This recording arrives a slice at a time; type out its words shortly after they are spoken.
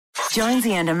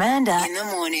Jonesy and Amanda In the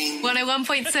morning.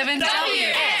 101.7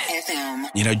 FM.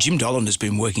 You know, Jim Dolan has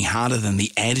been working harder than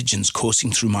the antigens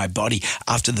coursing through my body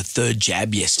after the third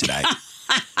jab yesterday.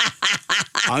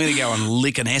 I'm going to go and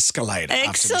lick an escalator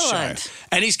after the Excellent. show.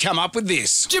 And he's come up with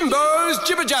this. Jimbo's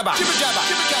Jibber Jabber. Jibber Jabber.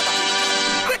 Jibber Jabber.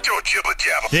 Let your jibber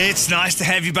jabber. It's nice to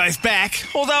have you both back,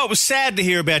 although it was sad to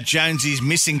hear about Jonesy's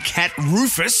missing cat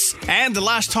Rufus and the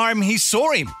last time he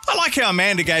saw him. I like how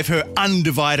Amanda gave her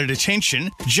undivided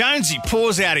attention. Jonesy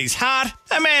pours out his heart,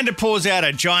 Amanda pours out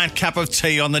a giant cup of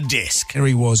tea on the desk. There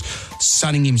he was,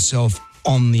 sunning himself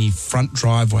on the front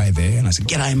driveway there. And I said,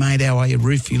 "G'day, mate, how are you,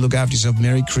 Roof? You look after yourself,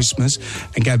 Merry Christmas,"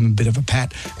 and gave him a bit of a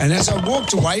pat. And as I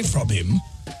walked away from him,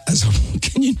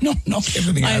 can you not knock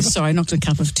everything over? I'm sorry, I knocked a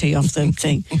cup of tea off the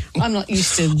thing. I'm not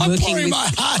used to I'm working pouring with my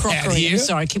heart out crockery. here. I'm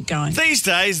sorry, keep going. These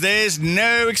days, there's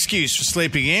no excuse for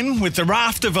sleeping in with the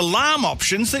raft of alarm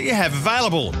options that you have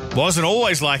available. Wasn't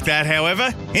always like that,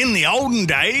 however. In the olden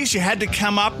days, you had to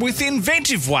come up with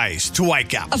inventive ways to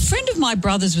wake up. A friend of my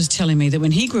brother's was telling me that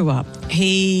when he grew up,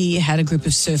 he had a group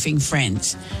of surfing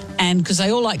friends. And because they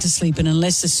all liked to sleep in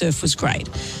unless the surf was great.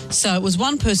 So it was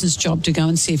one person's job to go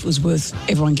and see if it was worth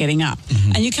everyone getting up.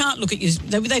 Mm-hmm. And you can't look at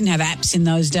they didn't have apps in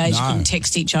those days. No. You couldn't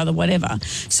text each other, whatever.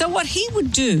 So what he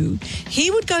would do, he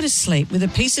would go to sleep with a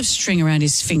piece of string around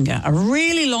his finger, a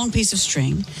really long piece of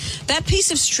string. That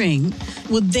piece of string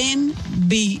would then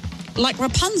be like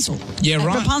Rapunzel. Yeah, like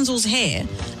right. Rapunzel's hair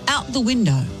out the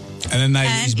window. And then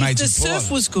his And if mates the would follow.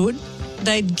 surf was good,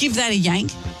 they'd give that a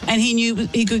yank, and he knew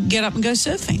he could get up and go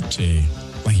surfing. Gee,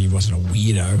 like he wasn't a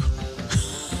weirdo.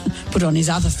 Put on his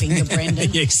other finger,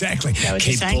 Brendan. Yeah, exactly. That what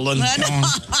you're Keep saying? pulling.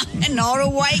 Not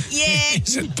awake yet.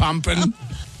 Is it pumping?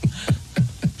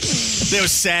 There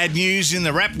was sad news in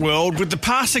the rap world with the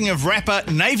passing of rapper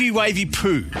Navy Wavy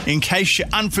Poo. In case you're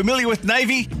unfamiliar with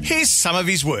Navy, here's some of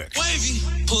his work. Wavy,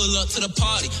 pull up to the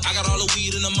party. I got all the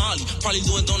weed in the molly. Probably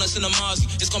doing donuts in the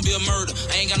Mozzie. It's gonna be a murder.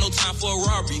 I ain't got no time for a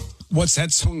robbery. What's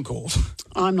that song called?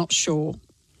 I'm not sure.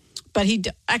 But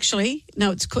actually,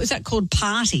 no, is that called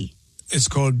Party? It's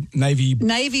called Navy...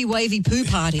 Navy Wavy Poo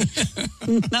Party.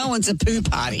 No one's a poo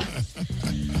party.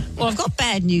 Well, I've got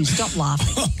bad news. Stop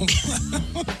laughing.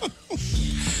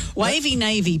 Wavy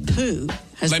Navy Poo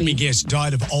has Let me guess,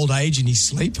 died of old age in his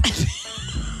sleep?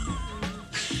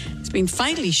 It's been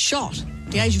fatally shot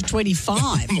at the age of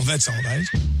 25. Well, that's old age.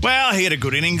 Well, he had a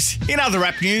good innings. In other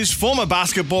rap news, former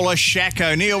basketballer Shaq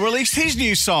O'Neal released his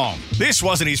new song. This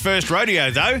wasn't his first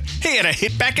rodeo, though. He had a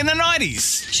hit back in the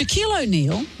 90s. Shaquille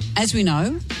O'Neal, as we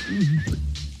know,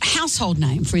 household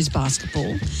name for his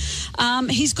basketball.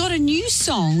 He's got a new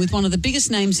song with one of the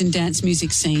biggest names in dance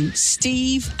music scene,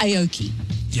 Steve Aoki.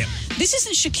 Yep. This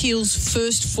isn't Shaquille's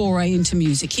first foray into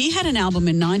music. He had an album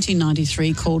in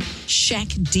 1993 called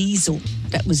Shaq Diesel.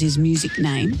 That was his music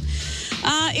name.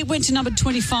 It went to number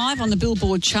 25 on the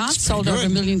Billboard chart, sold over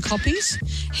 1 million copies.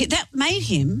 That made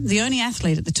him the only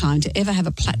athlete at the time to ever have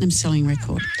a platinum-selling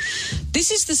record.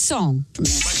 This is the song from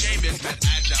that. My game is not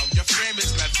agile. Your frame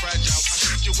is not fragile. I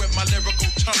shoot you with my lyrical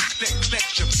tongue. Click,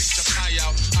 click, your feet up high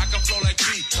out. I can flow like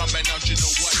me coming out, you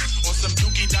know what? Or some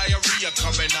dookie diarrhea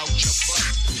coming out your butt.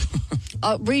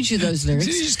 I'll read you those lyrics.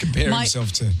 Did he just compare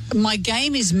himself to... My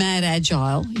game is mad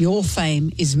agile. Your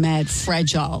fame is mad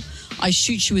fragile. I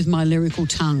shoot you with my lyrical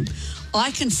tongue.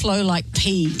 I can flow like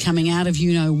pee coming out of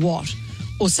you-know-what,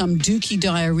 or some dookie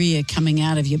diarrhea coming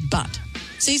out of your butt.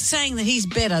 So he's saying that he's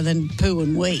better than poo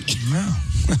and wee. Wow.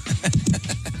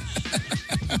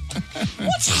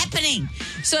 What's happening?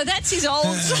 So that's his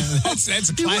old song. That's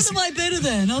a What classic. am I better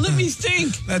than? Oh, let me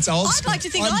think. That's old I'd school. like to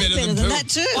think I'm better than Pooh. that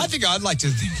too. I think I'd like to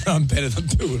think I'm better than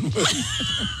Pooh and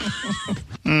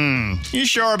Wee. You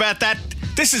sure about that?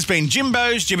 This has been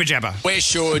Jimbo's Jibber Jabber. We're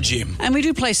sure, Jim. And we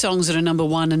do play songs that are number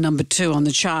 1 and number 2 on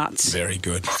the charts. Very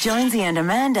good. Jonesy and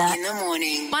Amanda In the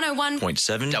morning.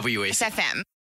 101.7 WSFM.